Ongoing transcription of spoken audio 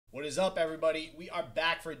What is up, everybody? We are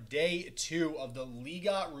back for day 2 of the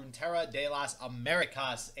Liga Runaterra de las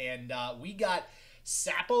Americas, and we got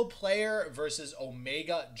SapoPlayer versus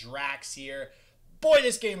OmegaDraks here. Boy,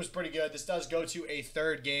 this game was pretty good. This does go to a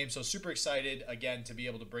third game, so super excited, again, to be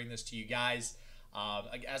able to bring this to you guys.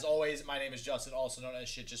 As always, my name is Justin, also known as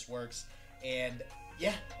Shit Just Works, and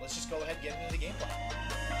yeah, let's just go ahead and get into the gameplay.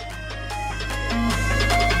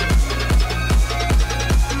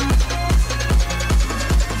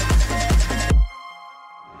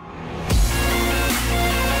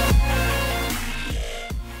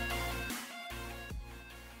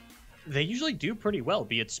 They usually do pretty well,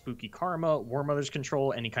 be it Spooky Karma, War Mother's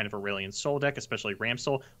Control, any kind of Aurelion Soul deck, especially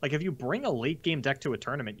Ramsoul. Like, if you bring a late-game deck to a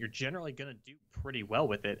tournament, you're generally going to do pretty well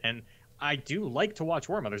with it. And I do like to watch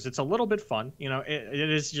War Mothers. It's a little bit fun. You know, it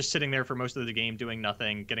is just sitting there for most of the game, doing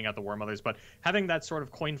nothing, getting out the War Mothers. But having that sort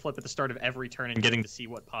of coin flip at the start of every turn and getting to see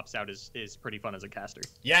what pops out is pretty fun as a caster.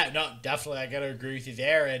 Yeah, no, definitely. I got to agree with you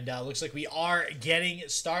there. And looks like we are getting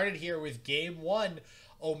started here with Game 1.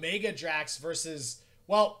 OmegaDraks versus,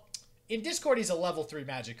 well, in Discord, he's a level 3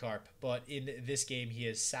 Magikarp, but in this game, he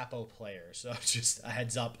is SapoPlayer. So just a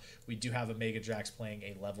heads up, we do have OmegaDraks playing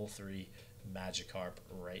a level 3 Magikarp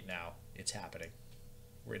right now. It's happening.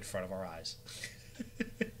 We're in front of our eyes.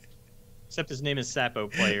 Except his name is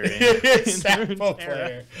SapoPlayer.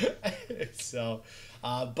 SapoPlayer. So,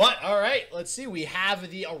 but all right, let's see. We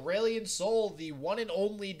have the Aurelion Soul, the one and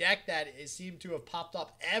only deck that seemed to have popped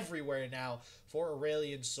up everywhere now for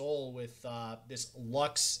Aurelion Soul with this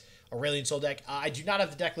Lux Aurelion Soul deck. I do not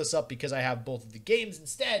have the deck list up because I have both of the games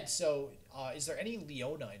instead. So, is there any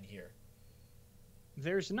Leona in here?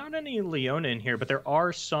 There's not any Leona in here, but there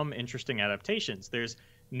are some interesting adaptations. There's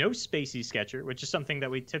no Spacey Sketcher, which is something that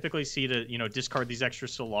we typically see to, you know, discard these extra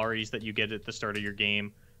Solaris that you get at the start of your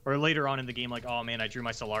game. Or later on in the game, like, oh man, I drew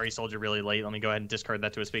my Solari Soldier really late. Let me go ahead and discard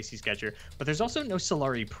that to a Spacey Sketcher. But there's also no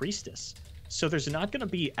Solari Priestess. So there's not going to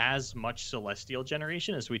be as much Celestial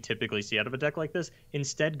generation as we typically see out of a deck like this.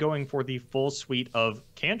 Instead, going for the full suite of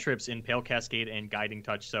cantrips in Pale Cascade and Guiding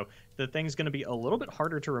Touch. So the thing's going to be a little bit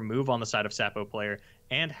harder to remove on the side of SapoPlayer,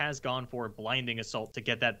 and has gone for Blinding Assault to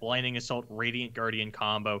get that Blinding Assault Radiant Guardian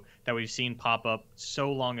combo that we've seen pop up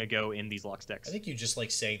so long ago in these Lux decks. I think you just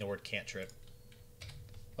like saying the word cantrip.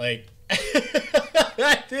 Like, I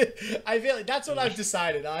feel like that's what I've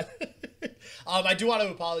decided on. I do want to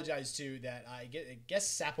apologize too that I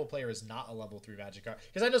guess SapoPlayer is not a level 3 Magikarp,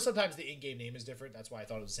 because I know sometimes the in-game name is different. That's why I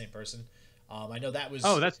thought it was the same person. I know that was.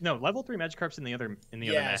 Oh, that's no level 3 Magikarp's in the other match.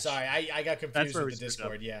 Yeah, sorry, I got confused with the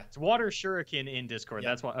Discord. Yeah, it's Water Shuriken in Discord.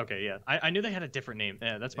 Yep. That's why. Okay, yeah, I knew they had a different name.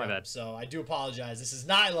 Yeah, that's my bad. So I do apologize. This is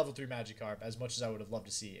not a level 3 Magikarp, as much as I would have loved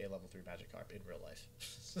to see a level 3 Magikarp in real life.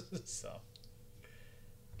 So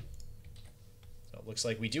it looks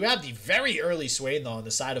like we do have the very early Swain, though, on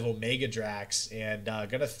the side of OmegaDraks, and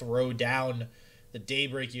going to throw down the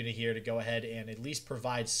Daybreak unit here to go ahead and at least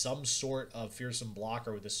provide some sort of fearsome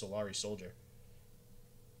blocker with this Solari Soldier.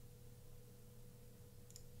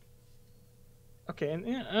 Okay,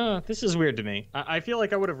 and this is weird to me. I feel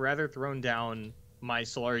like I would have rather thrown down my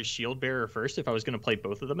Solari Shield Bearer first if I was going to play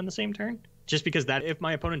both of them in the same turn. Just because that, if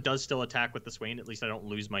my opponent does still attack with the Swain, at least I don't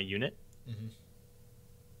lose my unit. Mm-hmm.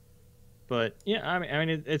 But yeah, I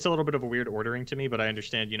mean, it's a little bit of a weird ordering to me, but I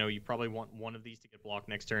understand, you know, you probably want one of these to get blocked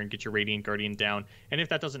next turn, get your Radiant Guardian down. And if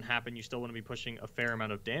that doesn't happen, you still want to be pushing a fair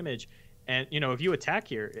amount of damage. And, you know, if you attack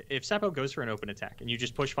here, if Sapo goes for an open attack and you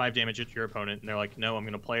just push 5 damage at your opponent and they're like, no, I'm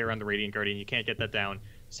going to play around the Radiant Guardian, you can't get that down,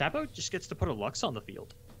 Sapo just gets to put a Lux on the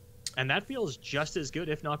field. And that feels just as good,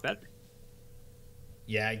 if not better.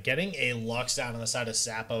 Yeah, getting a Lux down on the side of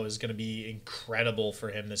Sapo is going to be incredible for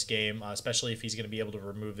him this game, especially if he's going to be able to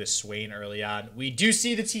remove this Swain early on. We do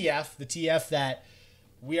see the TF that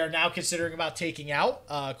we are now considering about taking out,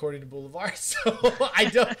 according to Boulevard. So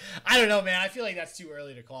I don't know, man. I feel like that's too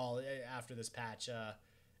early to call after this patch.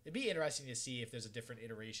 It'd be interesting to see if there's a different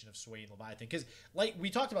iteration of Swain Leviathan, because like we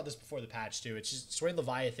talked about this before the patch too. It's just Swain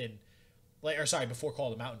Leviathan, before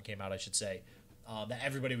Call of the Mountain came out, I should say. That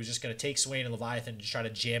everybody was just going to take Swain and Leviathan and just try to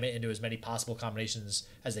jam it into as many possible combinations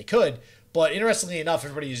as they could. But interestingly enough,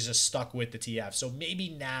 everybody is just stuck with the TF. So maybe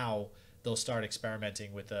now they'll start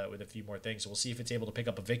experimenting with a few more things. So we'll see if it's able to pick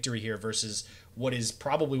up a victory here versus what is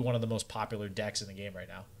probably one of the most popular decks in the game right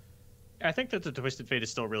now. I think that the Twisted Fate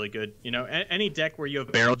is still really good. You know, any deck where you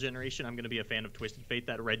have barrel generation, I'm going to be a fan of Twisted Fate.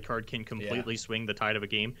 That red card can completely swing the tide of a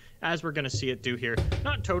game, as we're going to see it do here.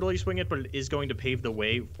 Not totally swing it, but it is going to pave the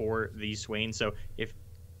way for the Swain. So if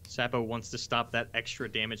Sapo wants to stop that extra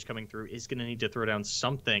damage coming through, is going to need to throw down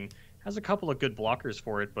something. Has a couple of good blockers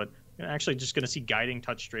for it, but actually just going to see Guiding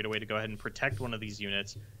Touch straight away to go ahead and protect one of these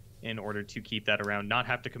units. in order to keep that around, not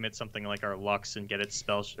have to commit something like our Lux and get its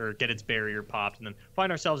spell or get its barrier popped, and then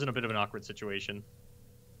find ourselves in a bit of an awkward situation.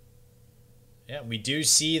 Yeah, we do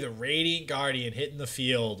see the Radiant Guardian hitting the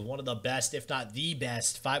field. One of the best, if not the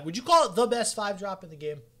best, 5. Would you call it the best 5-drop in the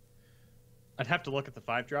game? I'd have to look at the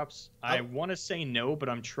 5-drops. I want to say no, but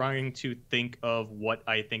I'm trying to think of what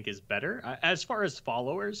I think is better. As far as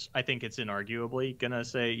followers, I think it's inarguably gonna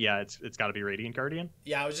say, yeah, it's got to be Radiant Guardian.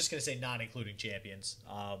 Yeah, I was just gonna say not including champions.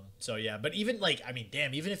 So yeah, but even like, I mean,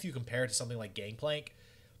 damn, even if you compare it to something like Gangplank,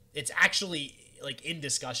 it's actually like in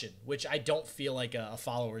discussion, which I don't feel like a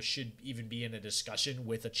follower should even be in a discussion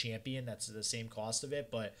with a champion that's the same cost of it.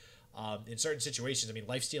 But in certain situations, I mean,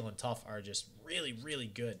 Lifesteal and Tough are just really, really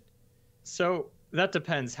good. So that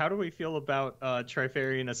depends. How do we feel about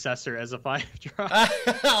Trifarian Assessor as a 5-drop?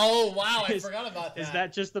 Oh, wow. I forgot about that. Is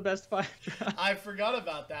that just the best 5-drop? I forgot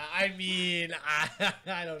about that. I mean,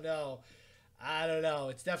 I don't know. I don't know.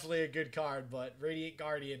 It's definitely a good card, but Radiant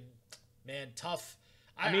Guardian, man, Tough.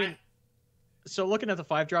 So looking at the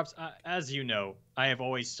 5-drops, as you know, I have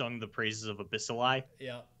always sung the praises of Abyssali.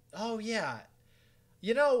 Yeah. Oh, yeah.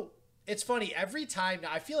 You know, it's funny. Every time,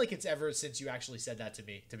 I feel like it's ever since you actually said that to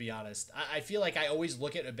me, to be honest. I feel like I always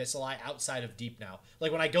look at Abyssali outside of Deep now.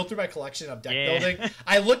 Like when I go through my collection of deck building,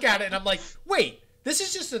 I look at it and I'm like, wait, this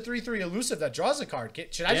is just a 3/3 elusive that draws a card.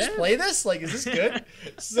 Should I just play this? Like, is this good?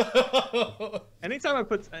 So anytime I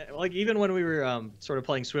put, like, even when we were sort of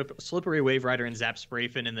playing Slippery Wave Rider and Zap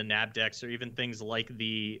Sprayfin in the Nab decks, or even things like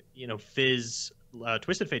the, Fizz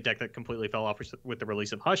Twisted Fate deck that completely fell off with the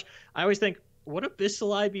release of Hush, I always think, would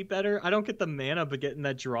Abyssali be better? I don't get the mana, but getting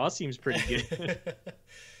that draw seems pretty good.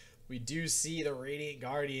 We do see the Radiant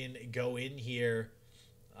Guardian go in here.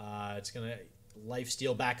 It's going to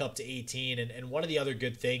lifesteal back up to 18. And one of the other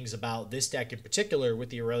good things about this deck in particular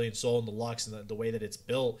with the Aurelion Soul and the Lux and the way that it's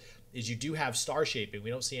built is you do have Star Shaping.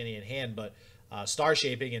 We don't see any in hand, but Star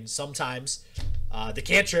Shaping, and sometimes the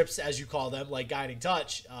cantrips, as you call them, like Guiding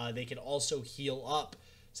Touch, they can also heal up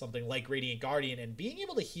something like Radiant Guardian, and being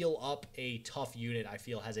able to heal up a tough unit, I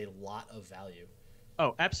feel, has a lot of value.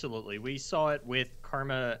 Oh, absolutely. We saw it with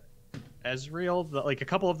Karma Ezreal. Like, a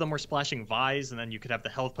couple of them were splashing Vi's, and then you could have the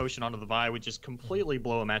health potion onto the Vi, would just completely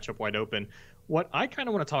blow a matchup wide open. What I kind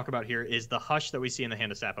of want to talk about here is the Hush that we see in the hand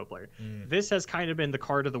of SapoPlayer. This has kind of been the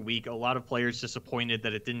card of the week. A lot of players disappointed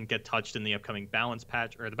that it didn't get touched in the upcoming balance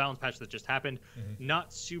patch, or the balance patch that just happened.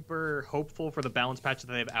 Not super hopeful for the balance patch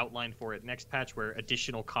that they've outlined for it next patch, where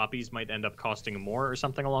additional copies might end up costing more or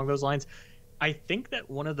something along those lines. I think that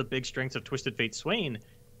one of the big strengths of Twisted Fate Swain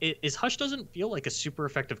is Hush doesn't feel like a super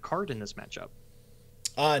effective card in this matchup.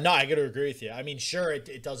 No, I got to agree with you. I mean, sure,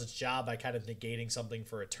 it does its job by kind of negating something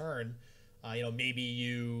for a turn. Maybe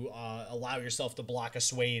you allow yourself to block a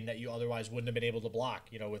Swain that you otherwise wouldn't have been able to block,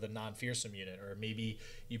 with a non-fearsome unit. Or maybe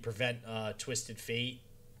you prevent Twisted Fate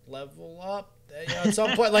level up at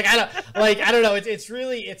some point. I don't know.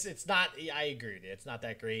 It's not, I agree with you. It's not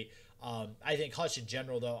that great. I think Hush in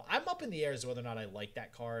general, though, I'm up in the air as to whether or not I like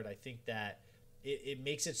that card. I think that it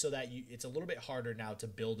makes it so that it's a little bit harder now to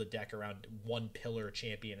build a deck around one pillar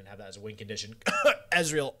champion and have that as a win condition.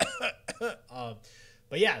 Ezreal.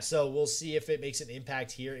 But yeah, so we'll see if it makes an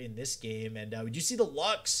impact here in this game. And we do see the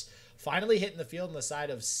Lux finally hitting the field on the side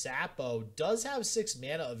of Sapo. Does have 6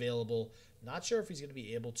 mana available. Not sure if he's going to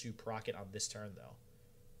be able to proc it on this turn, though.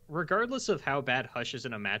 Regardless of how bad Hush is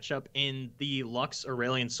in a matchup, in the Lux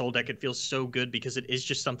Aurelion Soul deck, it feels so good because it is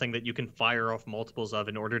just something that you can fire off multiples of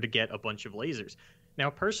in order to get a bunch of lasers. Now,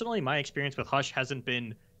 personally, my experience with Hush hasn't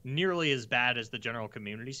been nearly as bad as the general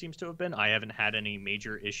community seems to have been. I haven't had any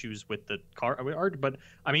major issues with the card, but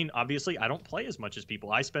I mean, obviously, I don't play as much as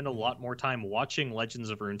people. I spend a lot more time watching Legends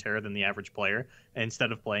of Runeterra than the average player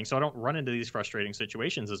instead of playing, so I don't run into these frustrating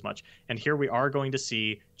situations as much. And here we are going to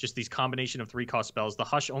see just these combination of 3-cost spells. The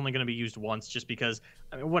Hush only going to be used once just because,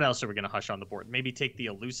 I mean, what else are we going to Hush on the board? Maybe take the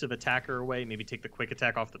elusive attacker away, maybe take the quick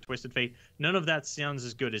attack off the Twisted Fate. None of that sounds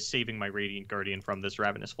as good as saving my Radiant Guardian from this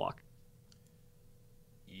Ravenous Flock.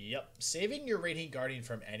 Yep. Saving your Radiant Guardian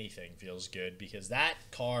from anything feels good because that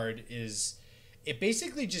card it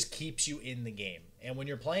basically just keeps you in the game. And when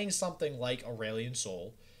you're playing something like Aurelion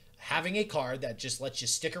Soul, having a card that just lets you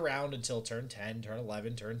stick around until turn 10, turn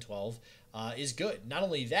 11, turn 12 is good. Not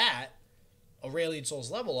only that, Aurelion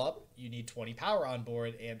Soul's level up, you need 20 power on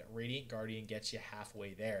board, and Radiant Guardian gets you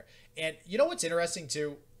halfway there. And you know what's interesting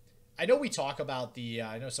too? I know we talk about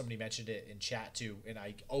I know somebody mentioned it in chat too, and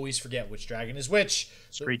I always forget which dragon is which.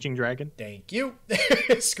 Screeching Dragon. Thank you.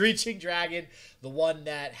 Screeching Dragon, the one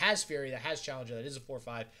that has Fury, that has Challenger, that is a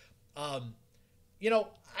 4/5.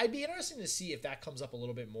 I'd be interested to see if that comes up a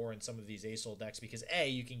little bit more in some of these ASOL decks because A,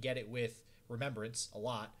 you can get it with Remembrance a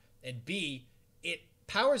lot, and B, it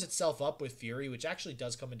powers itself up with Fury, which actually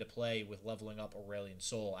does come into play with leveling up Aurelion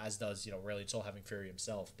Sol, as does, Aurelion Sol having Fury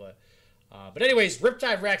himself. But anyways,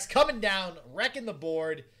 Riptide Rex coming down, wrecking the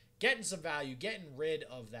board, getting some value, getting rid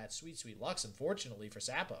of that sweet, sweet Lux, unfortunately, for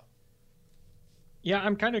Sapo. Yeah,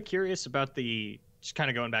 I'm kind of curious about just kind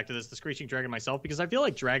of going back to the Screeching Dragon myself, because I feel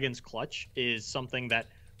like Dragon's Clutch is something that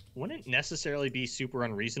wouldn't necessarily be super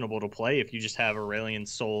unreasonable to play if you just have Aurelion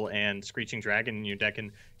Sol and Screeching Dragon in your deck,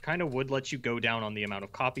 and kind of would let you go down on the amount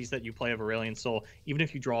of copies that you play of Aurelion Sol. Even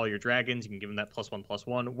if you draw all your dragons, you can give them that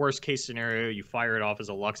 +1/+1. Worst case scenario, you fire it off as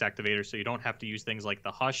a Lux activator, so you don't have to use things like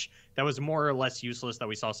the Hush. That was more or less useless that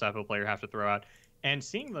we saw SapoPlayer have to throw out. And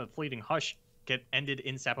seeing the fleeting Hush get ended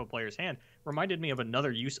in SapoPlayer's hand reminded me of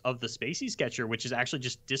another use of the Spacey Sketcher, which is actually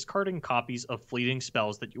just discarding copies of fleeting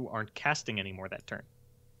spells that you aren't casting anymore that turn.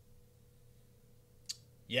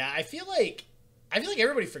 Yeah, I feel like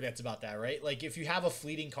everybody forgets about that, right? Like, if you have a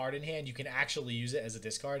fleeting card in hand, you can actually use it as a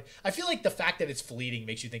discard. I feel like the fact that it's fleeting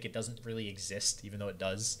makes you think it doesn't really exist, even though it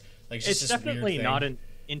does. Like, it's definitely not an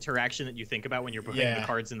interaction that you think about when you're putting the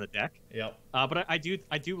cards in the deck. Yep. But I do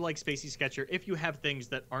like Spacey Sketcher if you have things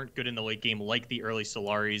that aren't good in the late game, like the early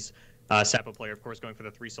Solaris. SapoPlayer, of course, going for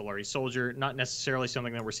the 3 Solaris Soldier. Not necessarily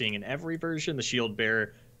something that we're seeing in every version. The Shield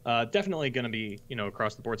Bearer, definitely going to be,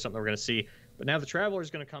 across the board, something we're going to see. But now the Traveler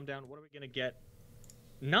is going to come down. What are we going to get?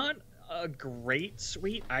 Not a great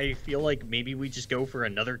suite. I feel like maybe we just go for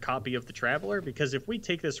another copy of the Traveler, because if we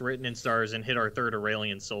take this Written in Stars and hit our third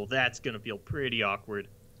Aurelion Sol, that's going to feel pretty awkward.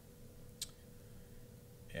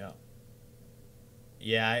 Yeah.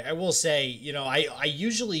 Yeah, I will say, I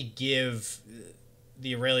usually give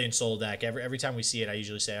the Aurelion Sol deck, every time we see it, I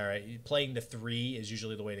usually say, all right, playing the 3 is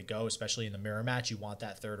usually the way to go, especially in the mirror match. You want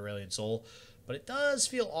that third Aurelion Sol. But it does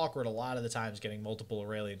feel awkward a lot of the times getting multiple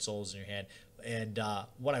Aurelion Sols in your hand. And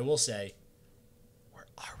what I will say,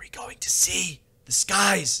 are we going to see the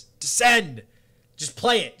skies descend? Just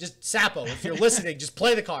play it. Just Sapo, if you're listening, just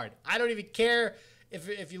play the card. I don't even care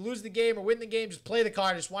if you lose the game or win the game. Just play the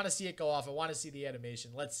card. I just want to see it go off. I want to see the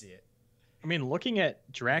animation. Let's see it. I mean, looking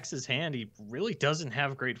at Drax's hand, he really doesn't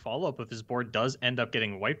have great follow-up if his board does end up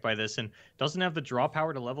getting wiped by this, and doesn't have the draw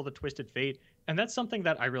power to level the Twisted Fate. And that's something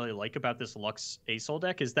that I really like about this Lux ASOL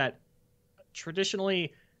deck, is that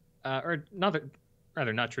traditionally, not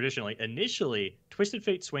traditionally, initially, Twisted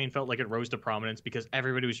Fate Swain felt like it rose to prominence because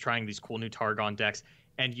everybody was trying these cool new Targon decks,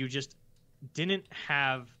 and you just didn't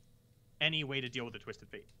have any way to deal with the Twisted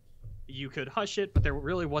Fate. You could hush it, but there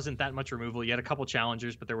really wasn't that much removal. You had a couple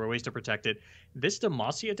challengers, but there were ways to protect it. This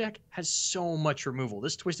Demacia deck has so much removal.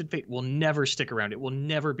 This Twisted Fate will never stick around. It will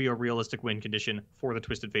never be a realistic win condition for the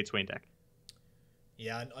Twisted Fate Swain deck.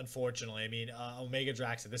 Yeah, unfortunately. I mean,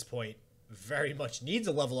 OmegaDraks at this point very much needs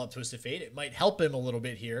a level up Twisted Fate. It might help him a little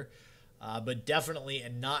bit here, but definitely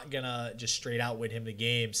not going to just straight out win him the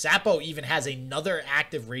game. Sapo even has another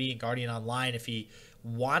active Radiant Guardian online if he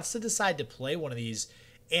wants to decide to play one of these.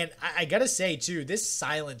 And I gotta say, too, this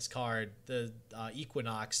Silence card, the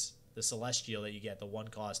Equinox, the Celestial that you get, the 1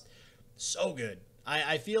 cost, so good.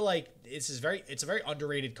 I feel like it's a very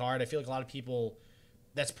underrated card. I feel like a lot of people,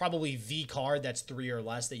 that's probably the card that's 3 or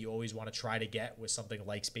less that you always want to try to get with something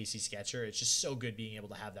like Spacey Sketcher. It's just so good being able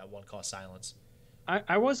to have that 1 cost Silence.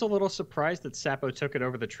 I was a little surprised that Sapo took it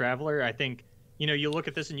over the Traveler. I think, you look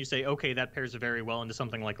at this and you say, okay, that pairs very well into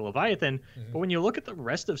something like Leviathan. Mm-hmm. But when you look at the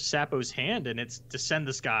rest of Sapo's hand, and it's Descend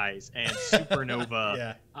the Skies and Supernova,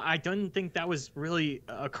 yeah. I didn't think that was really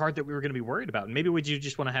a card that we were going to be worried about. Maybe would you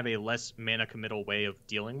just want to have a less mana committal way of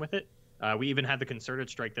dealing with it? We even had the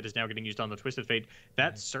Concerted Strike that is now getting used on the Twisted Fate.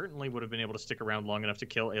 That certainly would have been able to stick around long enough to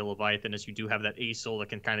kill a Leviathan, as you do have that ASOL that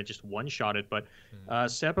can kind of just one-shot it. But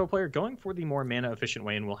SapoPlayer going for the more mana-efficient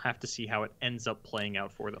way, and we'll have to see how it ends up playing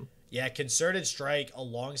out for them. Yeah, Concerted Strike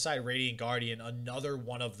alongside Radiant Guardian, another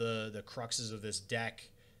one of the cruxes of this deck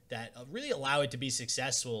that really allow it to be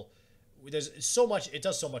successful. There's so much, it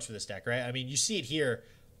does so much for this deck, right? I mean, you see it here.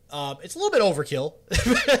 It's a little bit overkill,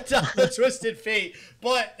 the Twisted Fate,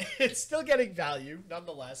 but it's still getting value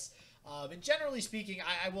nonetheless. And generally speaking,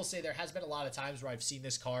 I will say there has been a lot of times where I've seen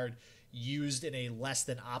this card used in a less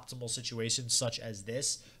than optimal situation, such as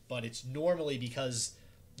this, but it's normally because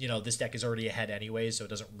this deck is already ahead anyway, so it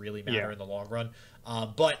doesn't really matter in the long run.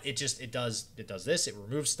 But it does this. It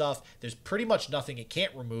removes stuff. There's pretty much nothing it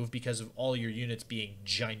can't remove because of all your units being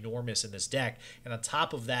ginormous in this deck. And on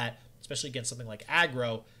top of that, especially against something like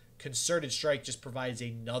aggro, Concerted Strike just provides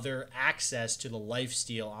another access to the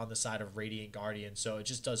lifesteal on the side of Radiant Guardian. So it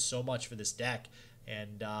just does so much for this deck.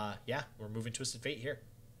 And yeah, we're moving Twisted Fate here.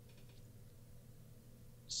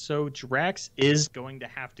 So Drax is going to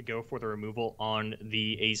have to go for the removal on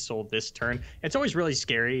the Ace Soul this turn. It's always really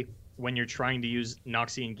scary when you're trying to use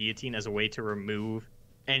Noxian Guillotine as a way to remove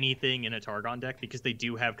anything in a Targon deck, because they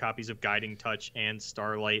do have copies of Guiding Touch and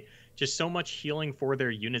Starlight. Just so much healing for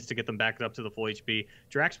their units to get them back up to the full HP.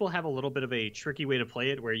 Drax will have a little bit of a tricky way to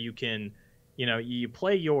play it, where you can, you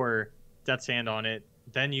play your Death's Hand on it,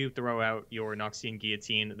 then you throw out your Noxian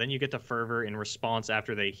Guillotine, then you get to Fervor in response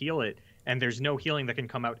after they heal it, and there's no healing that can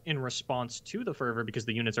come out in response to the Fervor because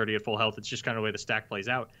the unit's already at full health. It's just kind of the way the stack plays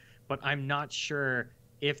out. But I'm not sure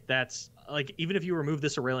if that's, like, even if you remove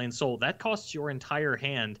this Aurelion Soul, that costs your entire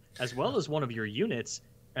hand as well as one of your units,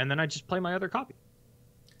 and then I just play my other copy.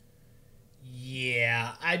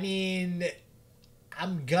 Yeah, I mean,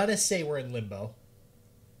 I'm gonna say we're in limbo.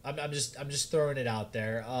 I'm just throwing it out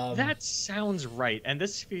there. That sounds right, and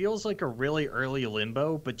this feels like a really early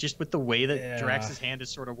limbo, but just with the way that Drax's hand is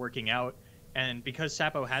sort of working out, and because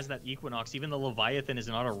Sapo has that Equinox, even the Leviathan is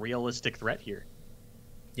not a realistic threat here.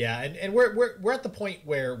 Yeah, and we're at the point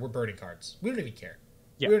where we're burning cards. We don't even care.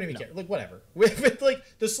 Yeah, we don't even care. Like, whatever. Like,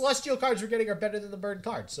 the Celestial cards we're getting are better than the burned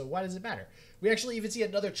cards, so why does it matter? We actually even see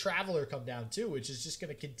another Traveler come down, too, which is just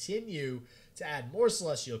going to continue to add more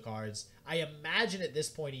Celestial cards. I imagine at this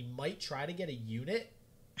point he might try to get a unit.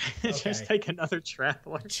 Just take another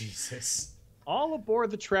Traveler. Jesus. All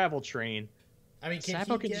aboard the travel train. I mean,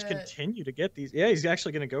 Sapo can just continue to get these. Yeah, he's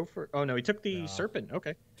actually going to go for... Oh, no, he took the Serpent.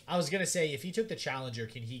 Okay. I was going to say, if he took the Challenger,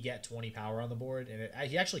 can he get 20 power on the board? And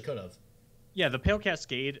he actually could have. Yeah, the Pale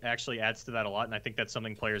Cascade actually adds to that a lot, and I think that's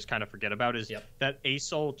something players kind of forget about, is that Ace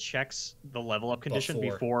Soul checks the level up condition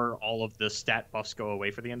before all of the stat buffs go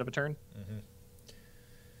away for the end of a turn. Mm-hmm.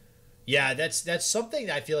 Yeah, that's something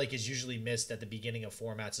that I feel like is usually missed at the beginning of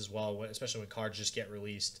formats as well, especially when cards just get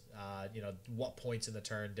released. What points in the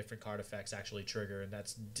turn different card effects actually trigger, and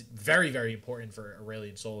that's very, very important for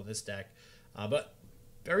Aurelion Soul in this deck. But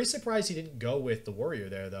very surprised he didn't go with the Warrior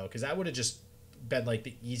there, though, because that would have just been like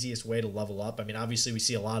the easiest way to level up. I mean, obviously we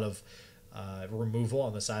see a lot of removal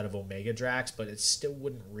on the side of OmegaDraks, but it still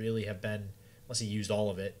wouldn't really have been, unless he used all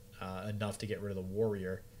of it, enough to get rid of the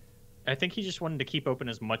Warrior. I think he just wanted to keep open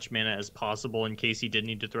as much mana as possible in case he did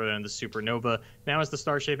need to throw that in the Supernova. Now is the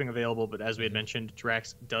Star Shaping available, but as we had mentioned,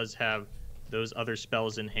 Drax does have those other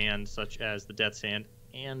spells in hand, such as the Death's Hand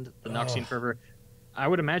and the Noxian Fervor. I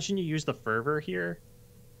would imagine you use the Fervor here.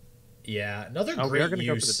 Yeah, another great we are gonna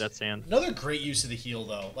use. Go for the Death's Hand. Another great use of the heal,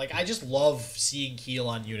 though. Like, I just love seeing heal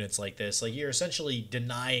on units like this. Like, you're essentially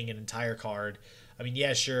denying an entire card. I mean,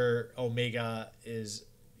 yeah, sure, Omega is,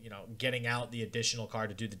 getting out the additional card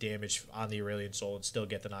to do the damage on the Aurelion Soul and still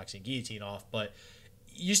get the Noxian Guillotine off, but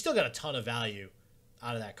you still got a ton of value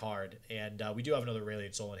out of that card, and we do have another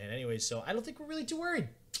Aurelion Soul in hand anyways, so I don't think we're really too worried.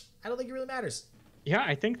 I don't think it really matters. Yeah,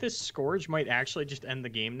 I think this Scourge might actually just end the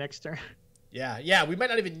game next turn. Yeah, we might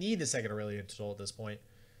not even need the second Aurelion Soul at this point.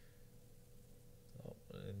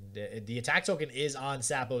 The attack token is on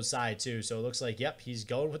Sapo's side, too, so it looks like, yep, he's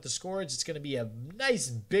going with the Scourge. It's going to be a nice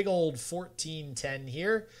big old 14-10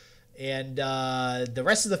 here, and the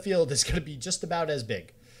rest of the field is going to be just about as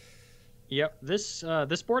big. Yep, this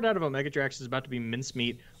board out of OmegaDraks is about to be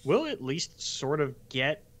mincemeat. We'll at least sort of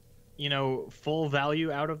get, full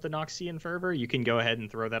value out of the Noxian Fervor. You can go ahead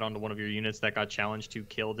and throw that onto one of your units that got challenged to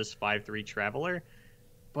kill this 5/3 Traveler.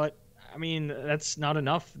 But, I mean, that's not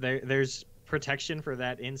enough. There's protection for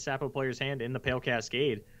that in SapoPlayer's hand in the Pale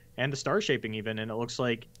Cascade and the Star Shaping even, and it looks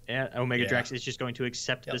like OmegaDraks is just going to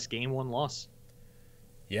accept this game one loss.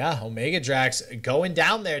 Yeah, OmegaDraks going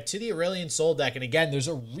down there to the Aurelion Soul deck, and again, there's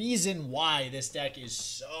a reason why this deck is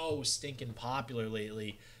so stinking popular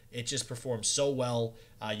lately. It just performs so well.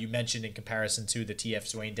 You mentioned in comparison to the TF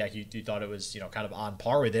Swain deck, you thought it was kind of on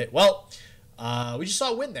par with it. Well, we just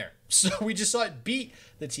saw it win there. So we just saw it beat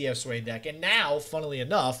the TF Swain deck. And now, funnily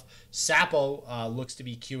enough, Sapo looks to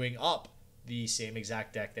be queuing up the same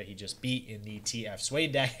exact deck that he just beat in the TF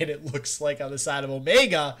Swain deck. And it looks like on the side of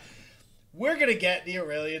Omega, we're going to get the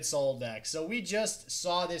Aurelion Soul deck. So we just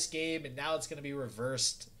saw this game, and now it's going to be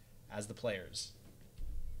reversed as the players.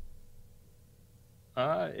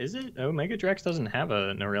 Is it? OmegaDraks doesn't have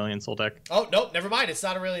an Aurelion Soul deck. Oh, nope, never mind. It's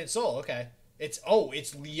not Aurelion Soul. Okay. It's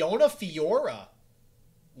Leona Fiora.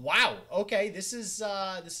 Wow. Okay, this is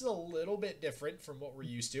a little bit different from what we're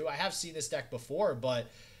used to. I have seen this deck before, but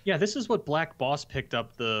yeah, this is what Black Boss picked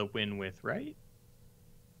up the win with, right?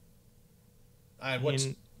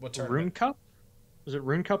 What turn? Rune Cup? Was it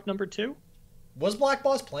Rune Cup number 2? Was Black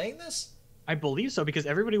Boss playing this? I believe so, because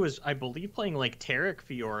everybody was, I believe, playing like Tarek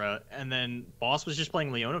Fiora, and then Boss was just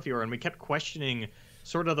playing Leona Fiora, and we kept questioning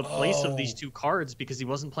sort of the place of these two cards because he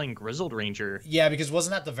wasn't playing Grizzled Ranger. Yeah, because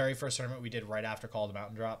wasn't that the very first tournament we did right after Call of the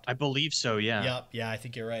Mountain dropped? I believe so, yeah. Yep, yeah, I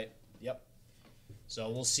think you're right. Yep. So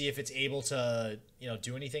we'll see if it's able to,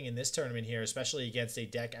 do anything in this tournament here, especially against a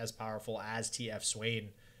deck as powerful as TF Swain.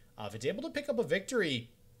 If it's able to pick up a victory,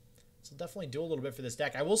 it'll definitely do a little bit for this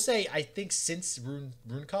deck. I will say, I think since Rune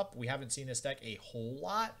Cup, we haven't seen this deck a whole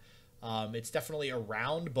lot. It's definitely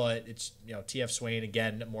around, but it's, TF Swain,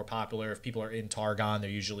 again, more popular. If people are in Targon, they're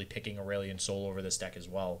usually picking Aurelion Sol over this deck as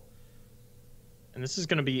well. And this is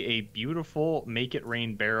going to be a beautiful Make It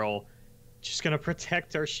Rain barrel. Just going to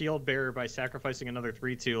protect our shield bearer by sacrificing another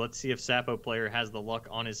 3/2. Let's see if SapoPlayer has the luck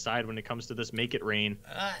on his side when it comes to this Make It Rain.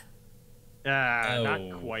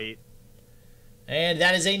 Not quite. And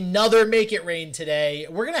that is another Make It Rain today.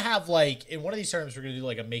 We're going to have, in one of these tournaments, we're going to do,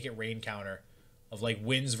 a Make It Rain counter of,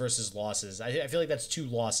 wins versus losses. I feel like that's 2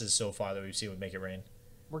 losses so far that we've seen with Make It Rain.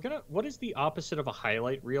 What is the opposite of a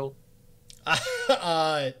highlight reel?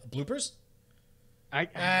 Bloopers?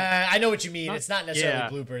 I know what you mean. It's not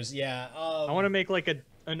necessarily bloopers. Yeah. I want to make an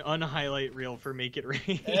unhighlight reel for Make It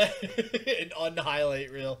Rain. An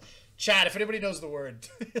unhighlight reel. Chat, if anybody knows the word,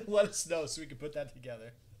 let us know so we can put that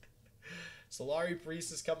together. Solari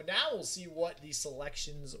Priest is coming now. We'll see what the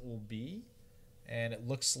selections will be. And it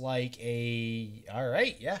looks like all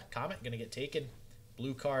right, yeah, Comet going to get taken.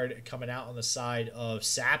 Blue card coming out on the side of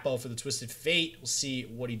Sapo for the Twisted Fate. We'll see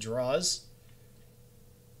what he draws.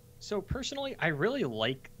 So personally, I really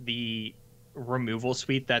like the removal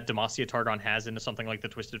suite that Demacia Targon has into something like the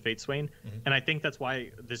Twisted Fate Swain. And I think that's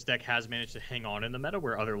why this deck has managed to hang on in the meta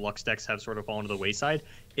where other Lux decks have sort of fallen to the wayside,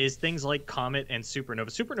 is things like Comet and Supernova.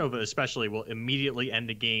 Supernova especially will immediately end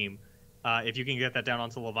a game if you can get that down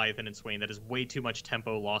onto Leviathan and Swain. That is way too much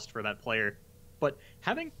tempo lost for that player. But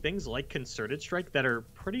having things like Concerted Strike that are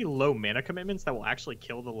pretty low mana commitments that will actually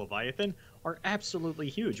kill the Leviathan are absolutely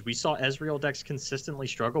huge. We saw Ezreal decks consistently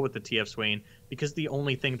struggle with the TF Swain because the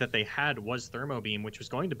only thing that they had was Thermo Beam, which was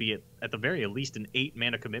going to be at the very least an 8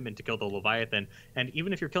 mana commitment to kill the Leviathan. And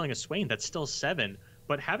even if you're killing a Swain, that's still 7.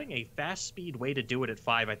 But having a fast speed way to do it at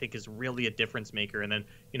 5, I think, is really a difference maker. And then,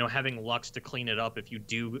 having Lux to clean it up if you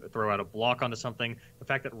do throw out a block onto something. The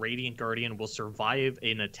fact that Radiant Guardian will survive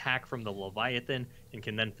an attack from the Leviathan and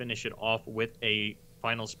can then finish it off with a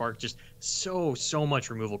Final Spark. Just so much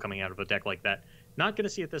removal coming out of a deck like that. Not going to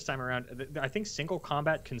see it this time around. I think Single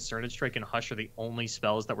Combat, Concerted Strike, and Hush are the only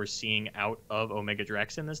spells that we're seeing out of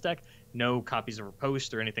OmegaDraks in this deck. No copies of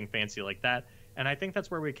Riposte or anything fancy like that. And I think that's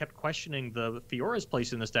where we kept questioning the Fiora's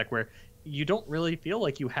place in this deck, where you don't really feel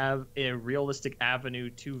like you have a realistic avenue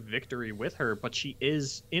to victory with her, but she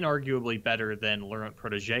is inarguably better than Laurent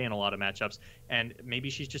Protégé in a lot of matchups, and maybe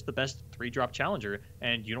she's just the best 3-drop challenger,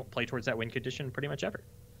 and you don't play towards that win condition pretty much ever.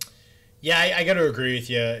 Yeah, I got to agree with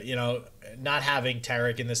you. Not having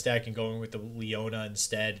Taric in this deck and going with the Leona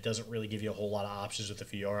instead doesn't really give you a whole lot of options with the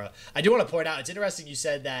Fiora. I do want to point out, it's interesting you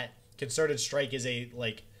said that Concerted Strike is a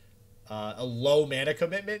low mana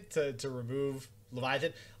commitment to remove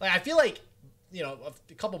Leviathan. I feel like,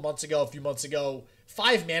 a few months ago,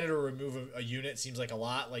 5 mana to remove a unit seems like a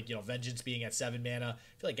lot. Vengeance being at 7 mana.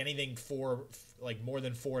 I feel like anything more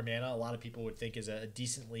than 4 mana, a lot of people would think is a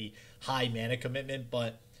decently high mana commitment.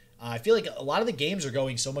 But I feel like a lot of the games are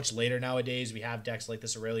going so much later nowadays. We have decks like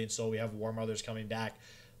this Aurelion Sol. We have War Mothers coming back.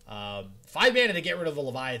 5 mana to get rid of a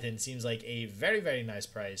Leviathan seems like a very, very nice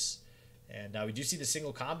price. And we do see the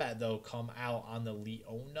Single Combat, though, come out on the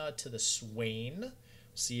Leona to the Swain.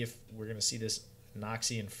 See if we're going to see this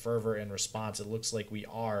Noxian Fervor in response. It looks like we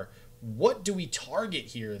are. What do we target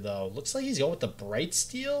here, though? Looks like he's going with the Bright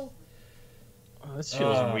Steel. Oh, this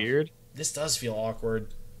feels weird. This does feel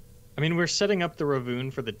awkward. I mean, we're setting up the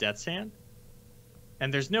Ravoon for the Death's Hand.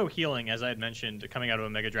 And there's no healing, as I had mentioned, coming out of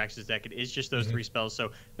OmegaDraks' deck. It is just those 3 spells,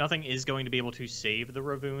 so nothing is going to be able to save the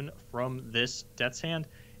Ravoon from this Death's Hand.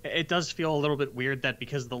 It does feel a little bit weird that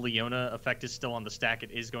because the Leona effect is still on the stack, it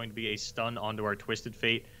is going to be a stun onto our Twisted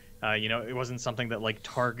Fate. It wasn't something that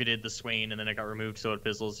targeted the Swain and then it got removed so it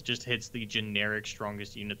fizzles. It just hits the generic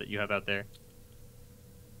strongest unit that you have out there.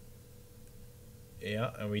 Yeah,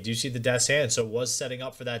 and we do see the Death's Hand, so it was setting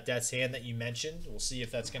up for that Death's Hand that you mentioned. We'll see if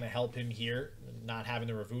that's going to help him here. Not having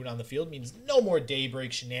the Ravoon on the field means no more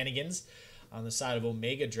Daybreak shenanigans on the side of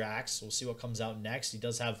OmegaDraks. We'll see what comes out next. He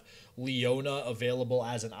does have Leona available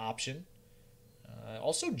as an option.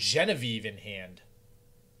 Also Genevieve in hand.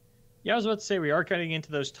 Yeah, I was about to say, we are cutting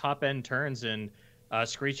into those top-end turns, and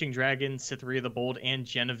Screeching Dragon, Cytherea the Bold, and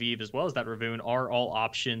Genevieve, as well as that Ravoon, are all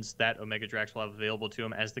options that OmegaDraks will have available to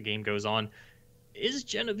him as the game goes on. Is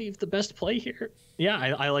Genevieve the best play here? Yeah,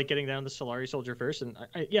 I like getting down the Solari Soldier first, and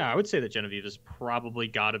I would say that Genevieve has probably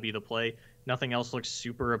got to be the play. Nothing else looks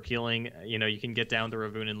super appealing. You know, you can get down to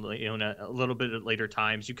Ravun and Leona a little bit at later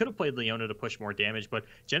times. You could have played Leona to push more damage, but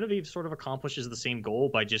Genevieve sort of accomplishes the same goal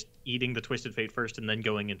by just eating the Twisted Fate first and then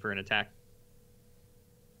going in for an attack.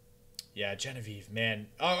 Yeah, Genevieve, man.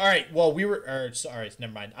 Oh, all right. Well, sorry,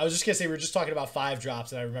 never mind. I was just going to say we were just talking about 5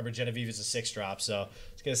 drops, and I remember Genevieve is a 6 drop, so I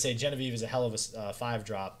was going to say Genevieve is a hell of a 5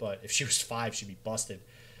 drop, but if she was 5, she'd be busted.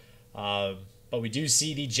 But we do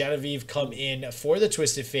see the Genevieve come in for the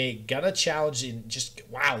Twisted Fate, gonna challenge and just,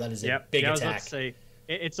 wow, that is a big attack. I was about to say,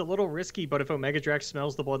 it's a little risky, but if OmegaDraks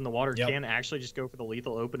smells the blood in the water, can actually just go for the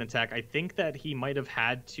lethal open attack. I think that he might have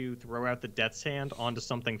had to throw out the Death's Hand onto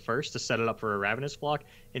something first to set it up for a Ravenous Flock.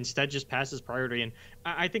 Instead, just passes priority, and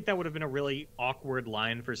I think that would have been a really awkward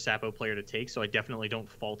line for SapoPlayer to take, so I definitely don't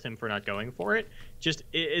fault him for not going for it. Just,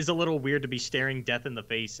 it is a little weird to be staring death in the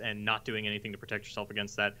face and not doing anything to protect yourself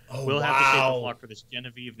against that. We'll have to save the flock for this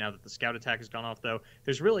Genevieve now that the scout attack has gone off, though.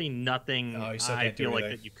 There's really nothing I feel like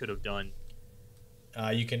that you could have done.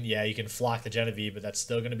 You can flock the Genevieve, but that's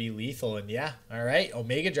still going to be lethal. And all right,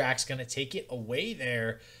 OmegaDraks going to take it away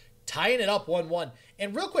there, tying it up 1-1.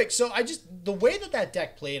 And real quick, so the way that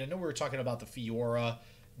deck played, I know we were talking about the Fiora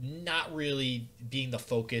not really being the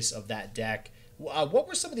focus of that deck. What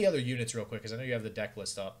were some of the other units real quick? Because I know you have the deck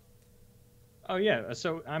list up. Oh, yeah.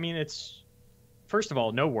 So, I mean, it's, first of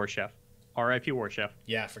all, no War Chef. R.I.P. War Chef.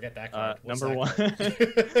 Yeah, forget that card. Number one.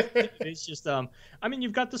 It's just, I mean,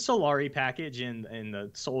 you've got the Solari package in the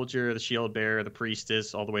Soldier, the Shield Bearer, the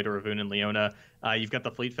Priestess, all the way to Ravun and Leona. You've got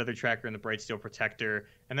the Fleet Feather Tracker and the Bright Steel Protector.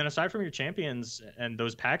 And then aside from your champions and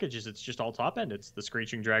those packages, it's just all top end. It's the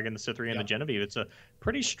Screeching Dragon, the Cytherea, and the Genevieve. It's a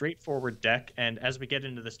pretty straightforward deck. And as we get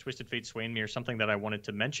into this Twisted Fate Swain mirror, something that I wanted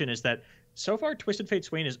to mention is that so far Twisted Fate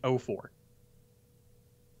Swain is 0-4.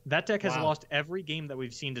 That deck has lost every game that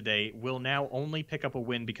we've seen today, will now only pick up a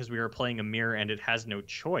win because we are playing a mirror and it has no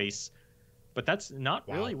choice. But that's not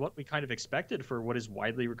really what we kind of expected for what is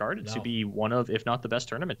widely regarded to be one of, if not the best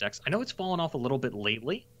tournament decks. I know it's fallen off a little bit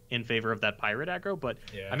lately in favor of that Pirate aggro, but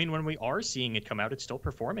I mean, when we are seeing it come out, it's still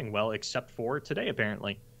performing well, except for today,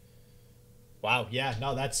 apparently. Wow, yeah,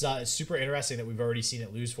 no, that's super interesting that we've already seen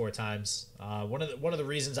it lose 4 times. One of the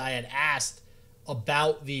reasons I had asked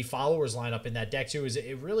about the followers lineup in that deck too is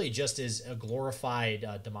it really just is a glorified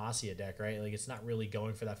Demacia deck, right? Like, it's not really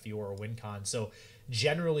going for that Fiora win con. So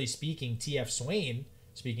generally speaking, TF Swain,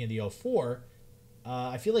 speaking of the 04,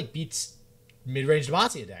 I feel like beats mid-range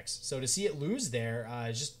Demacia decks. So to see it lose there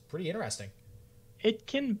is just pretty interesting. It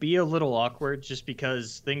can be a little awkward just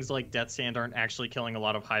because things like Death's Hand aren't actually killing a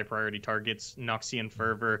lot of high priority targets. Noxian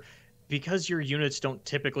Fervor, because your units don't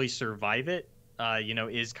typically survive it,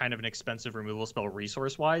 is kind of an expensive removal spell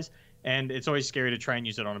resource-wise, and it's always scary to try and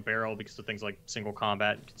use it on a barrel because of things like single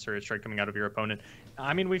combat, concerted strike coming out of your opponent.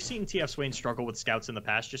 I mean, we've seen TF Swain struggle with scouts in the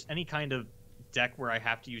past. Just any kind of deck where I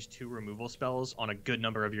have to use 2 removal spells on a good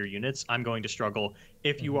number of your units, I'm going to struggle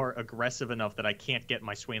if you are aggressive enough that I can't get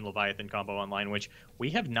my Swain Leviathan combo online, which we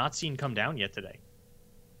have not seen come down yet today.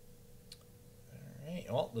 All right,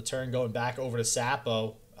 well, the turn going back over to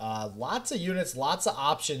Sapo. Lots of units, lots of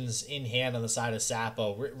options in hand on the side of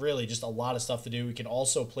Sapo. Really, just a lot of stuff to do. We can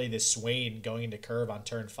also play this Swain going into curve on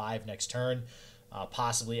turn 5 next turn,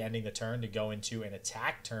 possibly ending the turn to go into an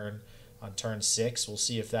attack turn on turn 6. We'll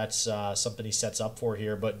see if that's something he sets up for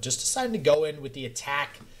here. But just deciding to go in with the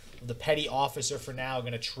attack of the Petty Officer for now.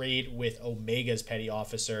 Going to trade with Omega's Petty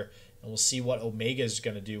Officer, and we'll see what Omega's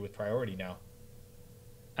going to do with priority now.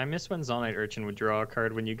 I miss when Zonite Urchin would draw a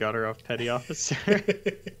card when you got her off Petty Officer.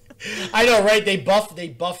 I know, right? They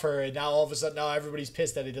buff her, and now all of a sudden, now everybody's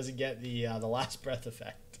pissed that it doesn't get the last breath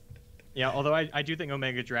effect. Yeah, although I do think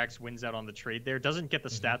OmegaDraks wins out on the trade there. Doesn't get the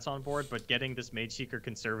stats on board, but getting this Mage Seeker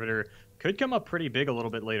Conservator could come up pretty big a little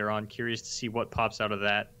bit later on. Curious to see what pops out of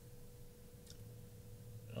that.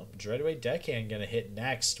 Well, Dreadway Deckhand going to hit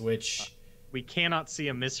next, which... we cannot see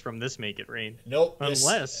a miss from this Make It Rain. Nope.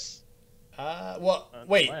 Unless...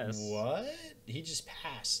 wait, what? He just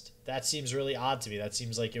passed. That seems really odd to me. That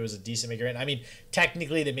seems like it was a decent Make It Rain. I mean,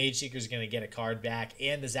 technically the Mage Seeker is going to get a card back,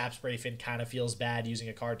 and the Zap Spray Fin kind of feels bad using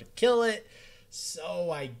a card to kill it. So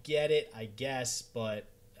I get it, I guess, but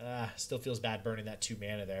still feels bad burning that 2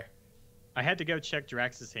 mana there. I had to go check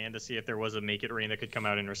Drax's hand to see if there was a Make It Rain that could come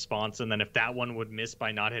out in response, and then if that one would miss by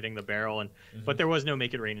not hitting the barrel. But there was no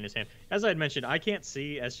Make It Rain in his hand. As I had mentioned, I can't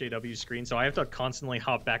see SJW's screen, so I have to constantly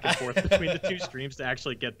hop back and forth between the 2 streams to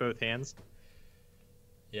actually get both hands.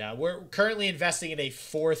 Yeah, we're currently investing in a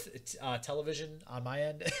 4th television on my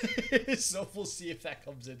end, so we'll see if that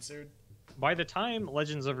comes in soon. By the time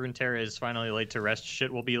Legends of Runeterra is finally laid to rest, shit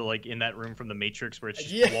will be like in that room from The Matrix where it's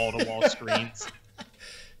just wall-to-wall screens.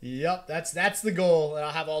 Yep, that's the goal. And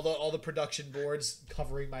I'll have all the production boards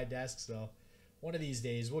covering my desk. So one of these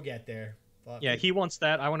days we'll get there. But Yeah, he wants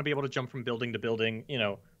that. I want to be able to jump from building to building. You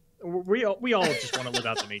know, we all just want to live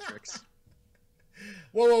out the Matrix.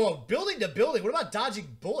 Whoa! Building to building. What about dodging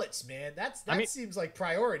bullets, man? That seems like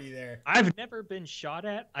priority there. I've never been shot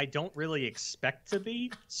at. I don't really expect to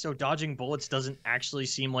be. So dodging bullets doesn't actually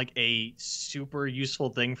seem like a super useful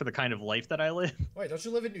thing for the kind of life that I live. Wait, don't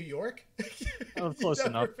you live in New York? Oh, close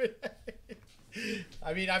enough.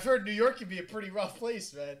 I mean, I've heard New York can be a pretty rough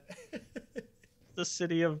place, man. The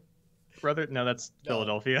city of brother. No, that's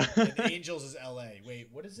Philadelphia. And Angels is L.A. Wait,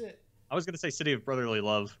 what is it? I was gonna say city of brotherly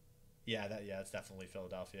love. Yeah, that's definitely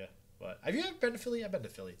Philadelphia. But have you ever been to Philly? I've been to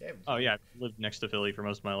Philly. Damn. Oh yeah, I've lived next to Philly for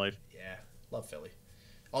most of my life. Yeah, love Philly.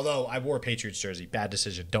 Although I wore a Patriots jersey, bad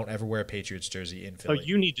decision. Don't ever wear a Patriots jersey in Philly. Oh,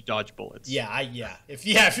 you need to dodge bullets. Yeah, If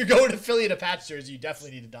you're going to Philly in a Pats jersey, you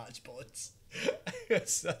definitely need to dodge bullets.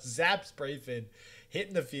 So Zap Sprayfin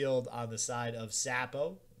hitting the field on the side of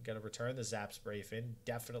Sapo. Gonna return the Zap Sprayfin.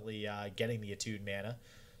 Definitely getting the attuned mana.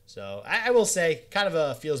 So I will say, kind of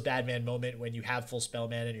a feels bad man moment when you have full spell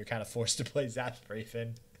mana and you're kind of forced to play Zap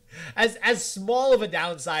Sprayfin. As small of a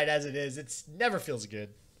downside as it is, it never feels good.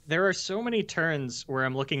 There are so many turns where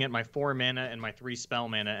I'm looking at my 4 mana and my 3 spell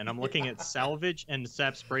mana, and I'm looking at Salvage and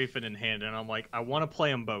Zap Sprayfin in hand, and I'm like, I want to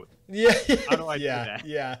play them both. Yeah. How do I do that?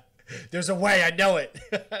 Yeah. There's a way. I know it.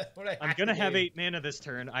 I'm going to have 8 mana this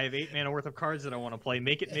turn. I have 8 mana worth of cards that I want to play.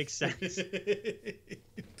 Make it make sense.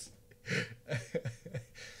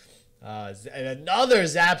 And another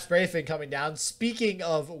Zap Sprayfin coming down. Speaking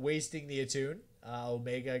of wasting the attune,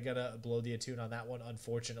 Omega gonna blow the attune on that one,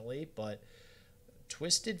 unfortunately. But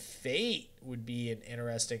Twisted Fate would be an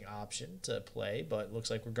interesting option to play, but looks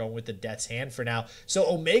like we're going with the Death's Hand for now. So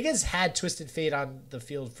Omega's had Twisted Fate on the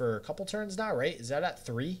field for a couple turns now, right? Is that at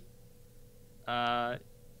 3? I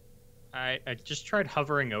just tried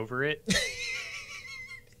hovering over it.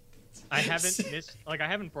 I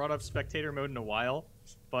haven't brought up spectator mode in a while,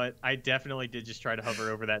 but I definitely did just try to hover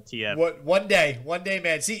over that TF. One day,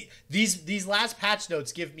 man. See, these last patch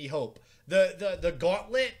notes give me hope. The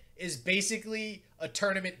gauntlet is basically a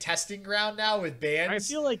tournament testing ground now with bans. I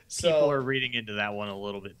feel like people are reading into that one a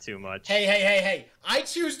little bit too much. Hey. I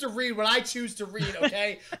choose to read what I choose to read,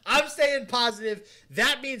 okay? I'm staying positive.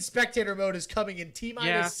 That means spectator mode is coming in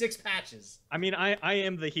T-minus 6 patches. I mean, I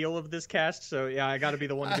am the heel of this cast, so yeah, I got to be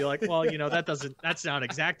the one to be like, well, you know, that's not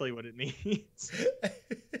exactly what it means.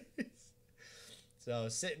 So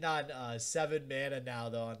sitting on 7 mana now,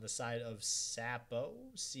 though, on the side of Sapo.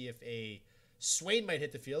 See if a Swain might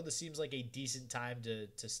hit the field. This seems like a decent time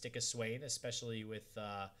to stick a Swain, especially with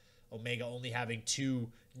Omega only having 2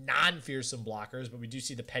 non-fearsome blockers. But we do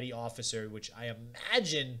see the Petty Officer, which I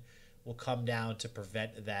imagine will come down to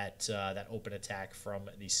prevent that open attack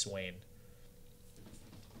from the Swain.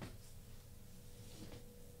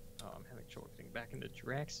 Oh, I'm having trouble getting back into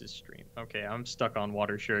Drax's stream. Okay, I'm stuck on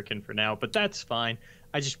Water Shuriken for now, but that's fine.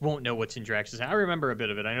 I just won't know what's in Drax's. I remember a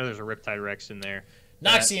bit of it. I know there's a Riptide Rex in there.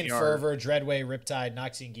 Noxian Fervor, Dreadway, Riptide,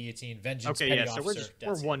 Noxian Guillotine, Vengeance, okay, Petty yeah, Officer. So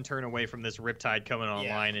we're one turn away from this Riptide coming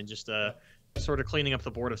online and just sort of cleaning up the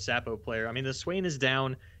board of SapoPlayer. I mean, the Swain is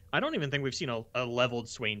down. I don't even think we've seen a leveled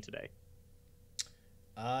Swain today.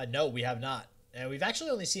 No, we have not. And we've actually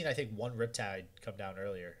only seen, I think, 1 Riptide come down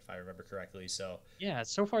earlier, if I remember correctly. So yeah,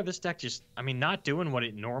 so far this deck just, I mean, not doing what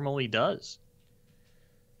it normally does.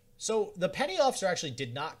 So the Petty Officer actually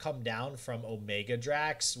did not come down from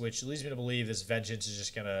OmegaDraks, which leads me to believe this Vengeance is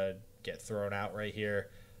just going to get thrown out right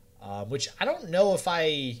here. Which I don't know if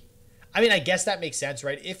I mean, I guess that makes sense,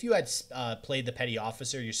 right? If you had played the Petty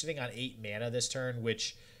Officer, you're sitting on 8 mana this turn,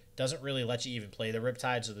 which doesn't really let you even play the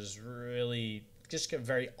Riptide, so there's really just a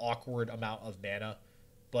very awkward amount of mana.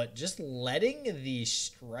 But just letting the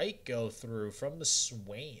strike go through from the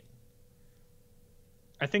Swain.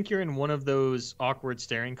 I think you're in one of those awkward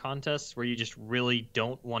staring contests where you just really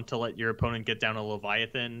don't want to let your opponent get down a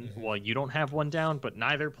Leviathan while you don't have one down, but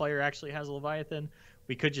neither player actually has a Leviathan.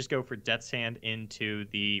 We could just go for Death's Hand into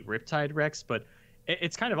the Riptide Rex, but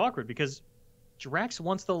it's kind of awkward because Drax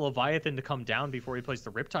wants the Leviathan to come down before he plays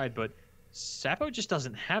the Riptide, but Sapo just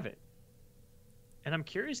doesn't have it. And I'm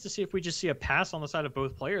curious to see if we just see a pass on the side of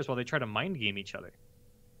both players while they try to mind game each other.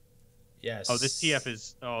 Yes. Oh, this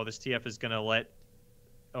TF is going to let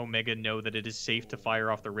Omega know that it is safe to fire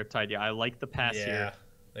off the Riptide. Yeah, I like the pass here. Yeah,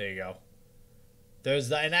 there you go. There's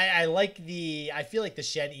the, and I like the, I feel like the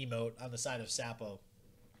Shen emote on the side of Sapo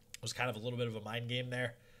was kind of a little bit of a mind game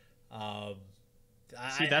there.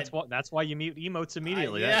 See, that's why you mute emotes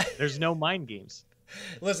immediately. Yeah. There's no mind games.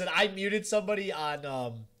 Listen, I muted somebody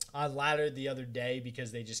on on ladder the other day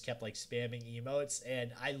because they just kept like spamming emotes,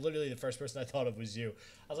 and I literally, the first person I thought of was you.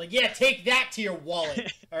 I was like, yeah, take that to your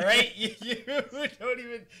wallet. All right, you don't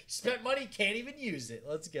even spent money, can't even use it.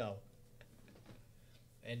 Let's go.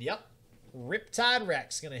 And yep, Riptide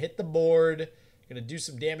Rex gonna hit the board, gonna do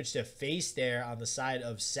some damage to face there on the side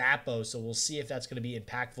of Sapo, so we'll see if that's gonna be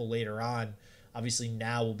impactful later on. Obviously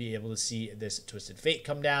now we'll be able to see this Twisted Fate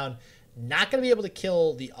come down. Not going to be able to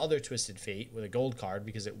kill the other Twisted Fate with a gold card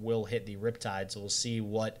because it will hit the Riptide. So we'll see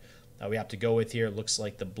what we have to go with here. It looks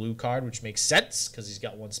like the blue card, which makes sense because he's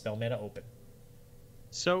got one spell mana open.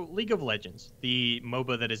 So League of Legends, the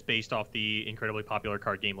MOBA that is based off the incredibly popular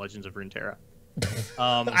card game Legends of Runeterra.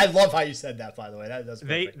 I love how you said that, by the way. That's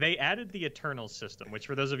perfect. They added the Eternals system, which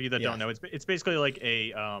for those of you that don't know, it's basically like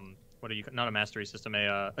a not a mastery system,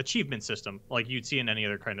 a achievement system like you'd see in any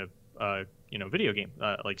other kind of video game.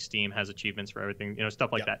 Like Steam has achievements for everything,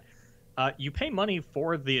 stuff like that. You pay money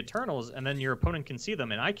for the Eternals, and then your opponent can see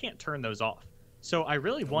them, and I can't turn those off. So I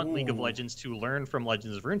really want League of Legends to learn from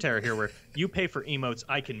Legends of Runeterra here, where you pay for emotes,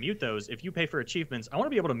 I can mute those. If you pay for achievements, I want to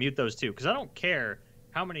be able to mute those too, because I don't care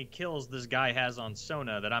how many kills this guy has on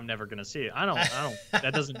Sona that I'm never going to see. I don't.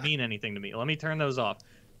 That doesn't mean anything to me. Let me turn those off.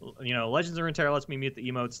 Legends of Runeterra lets me mute the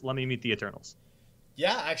emotes. Let me mute the Eternals.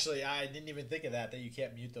 Yeah, actually, I didn't even think of that you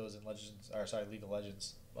can't mute those in League of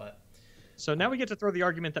Legends. But so now we get to throw the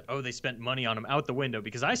argument that, they spent money on them out the window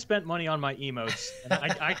because I spent money on my emotes, and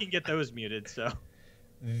I can get those muted, so.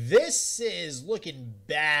 This is looking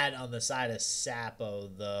bad on the side of Sapo,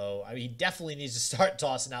 though. I mean, he definitely needs to start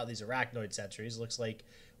tossing out these Arachnoid Sentries. Looks like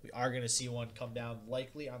we are going to see one come down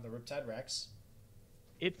likely on the Riptide Rex.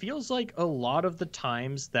 It feels like a lot of the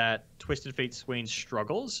times that Twisted Fate Swain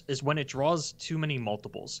struggles is when it draws too many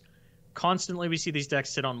multiples. Constantly we see these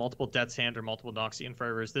decks sit on multiple Death's Hand or multiple Noxian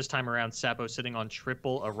Fervors. This time around, Sapo sitting on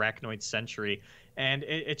triple Arachnoid Sentry. And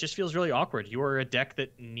it just feels really awkward. You are a deck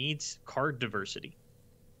that needs card diversity.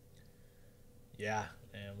 Yeah,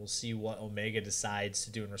 and we'll see what Omega decides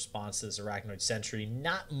to do in response to this Arachnoid Sentry.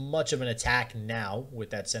 Not much of an attack now with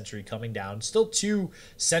that Sentry coming down. Still 2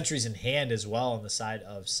 Sentries in hand as well on the side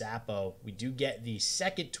of Sapo. We do get the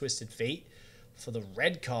second Twisted Fate for the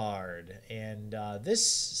red card. And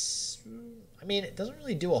this, I mean, it doesn't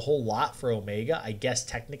really do a whole lot for Omega. I guess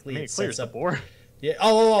technically it clears sets up the board. Yeah.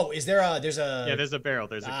 Oh, is there there's a... Yeah, there's a barrel.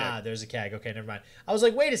 There's a keg. There's a keg. Okay, never mind. I was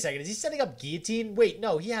like, wait a second. Is he setting up Guillotine? Wait,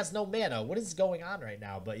 no, he has no mana. What is going on right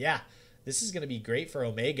now? But yeah, this is going to be great for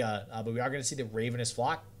Omega. But we are going to see the Ravenous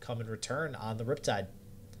Flock come in return on the Riptide.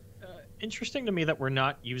 Interesting to me that we're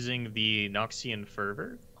not using the Noxian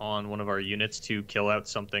Fervor on one of our units to kill out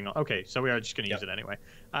something. Okay, so we are just going to use it anyway.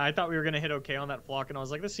 I thought we were going to hit okay on that Flock, and I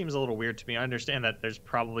was like, this seems a little weird to me. I understand that there's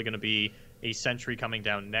probably going to be a Sentry coming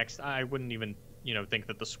down next. I wouldn't even... think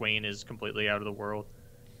that the Swain is completely out of the world.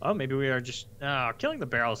 Oh, maybe we are just... killing the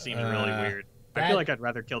barrel seems really weird. I feel like I'd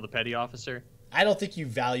rather kill the Petty Officer. I don't think you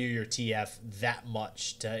value your TF that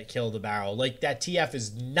much to kill the barrel. Like, that TF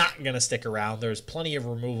is not going to stick around. There's plenty of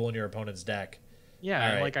removal in your opponent's deck.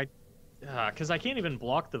 Yeah, right. Because I can't even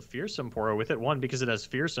block the Fearsome Poro with it. 1, because it has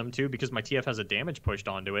Fearsome. 2, because my TF has a damage pushed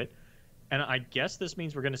onto it. And I guess this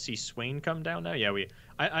means we're going to see Swain come down now. Yeah,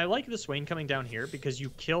 I like the Swain coming down here because you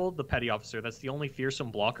kill the Petty Officer. That's the only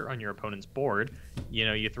fearsome blocker on your opponent's board.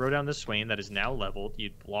 You throw down the Swain that is now leveled.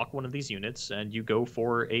 You block one of these units, and you go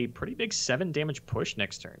for a pretty big 7 damage push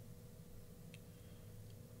next turn.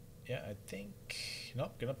 Yeah, I think...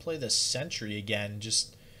 Nope, going to play the Sentry again.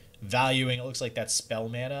 Just valuing, it looks like that spell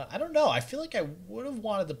mana. I don't know. I feel like I would have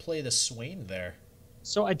wanted to play the Swain there.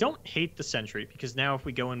 So I don't hate the Sentry, because now if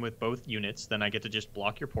we go in with both units, then I get to just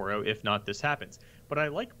block your Poro. If not, this happens. But I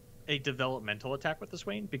like a developmental attack with the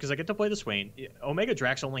Swain, because I get to play the Swain.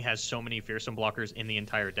 OmegaDraks only has so many fearsome blockers in the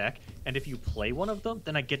entire deck, and if you play one of them,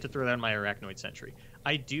 then I get to throw down my Arachnoid Sentry.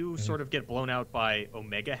 I do sort of get blown out by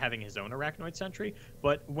Omega having his own Arachnoid Sentry,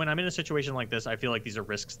 but when I'm in a situation like this, I feel like these are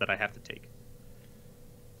risks that I have to take.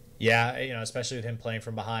 Yeah, especially with him playing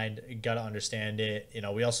from behind, you got to understand it.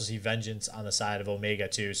 We also see Vengeance on the side of Omega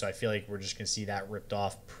too, so I feel like we're just going to see that ripped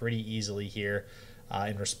off pretty easily here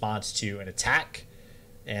in response to an attack.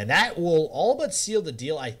 And that will all but seal the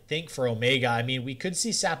deal, I think, for Omega. I mean, we could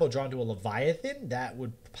see Sapo drawn to a Leviathan. That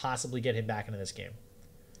would possibly get him back into this game.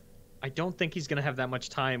 I don't think he's going to have that much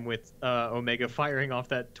time with Omega firing off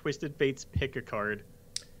that Twisted Fates pick a card.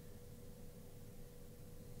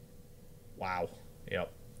 Wow.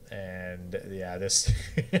 Yep. And yeah, this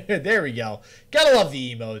there we go. Gotta love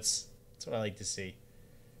the emotes. That's what I like to see.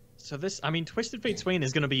 So Twisted Fate Swain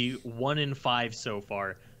is going to be 1 in 5 so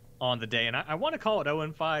far on the day, and I want to call it 0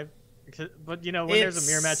 in 5, But you know, when there's a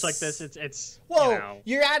mirror match like this, it's well, you know.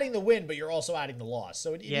 you're adding the win, but you're also adding the loss,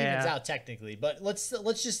 so it Yeah. evens out technically. But let's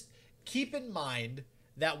just keep in mind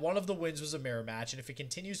that one of the wins was a mirror match, and if it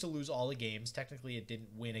continues to lose all the games, technically it didn't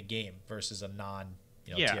win a game versus a non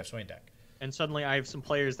TF Swain deck. And suddenly I have some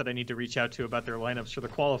players that I need to reach out to about their lineups for the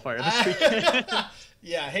qualifier this weekend.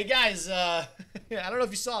 Yeah, hey guys, I don't know if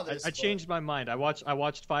you saw this. I changed my mind. I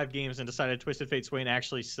watched 5 games and decided Twisted Fate Swain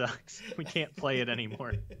actually sucks. We can't play it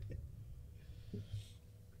anymore.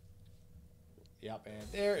 Yep,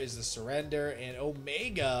 and there is the surrender, and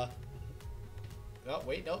Omega. Oh,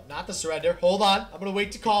 wait, no, not the surrender. Hold on. I'm going to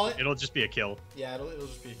wait to call it. It'll just be a kill. Yeah, it'll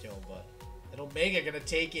just be a kill, but... And Omega going to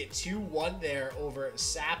take it 2-1 there over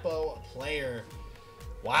SapoPlayer.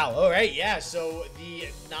 Wow, all right, yeah, so the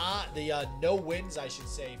no wins, I should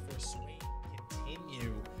say, for Swain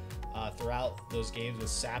continue throughout those games with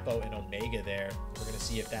Sapo and Omega there. We're going to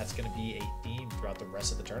see if that's going to be a theme throughout the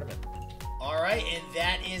rest of the tournament. All right, and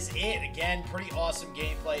that is it. Again, pretty awesome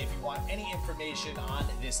gameplay. If you want any information on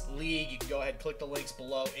this league, you can go ahead and click the links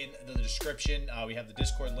below in the description. We have the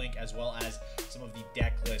Discord link as well as some of the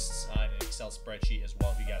deck lists in an Excel spreadsheet as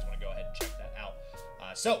well if you guys want to go ahead and check that out.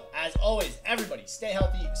 So, as always, everybody, stay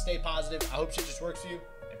healthy, stay positive. I hope shit just works for you,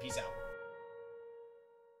 and peace out.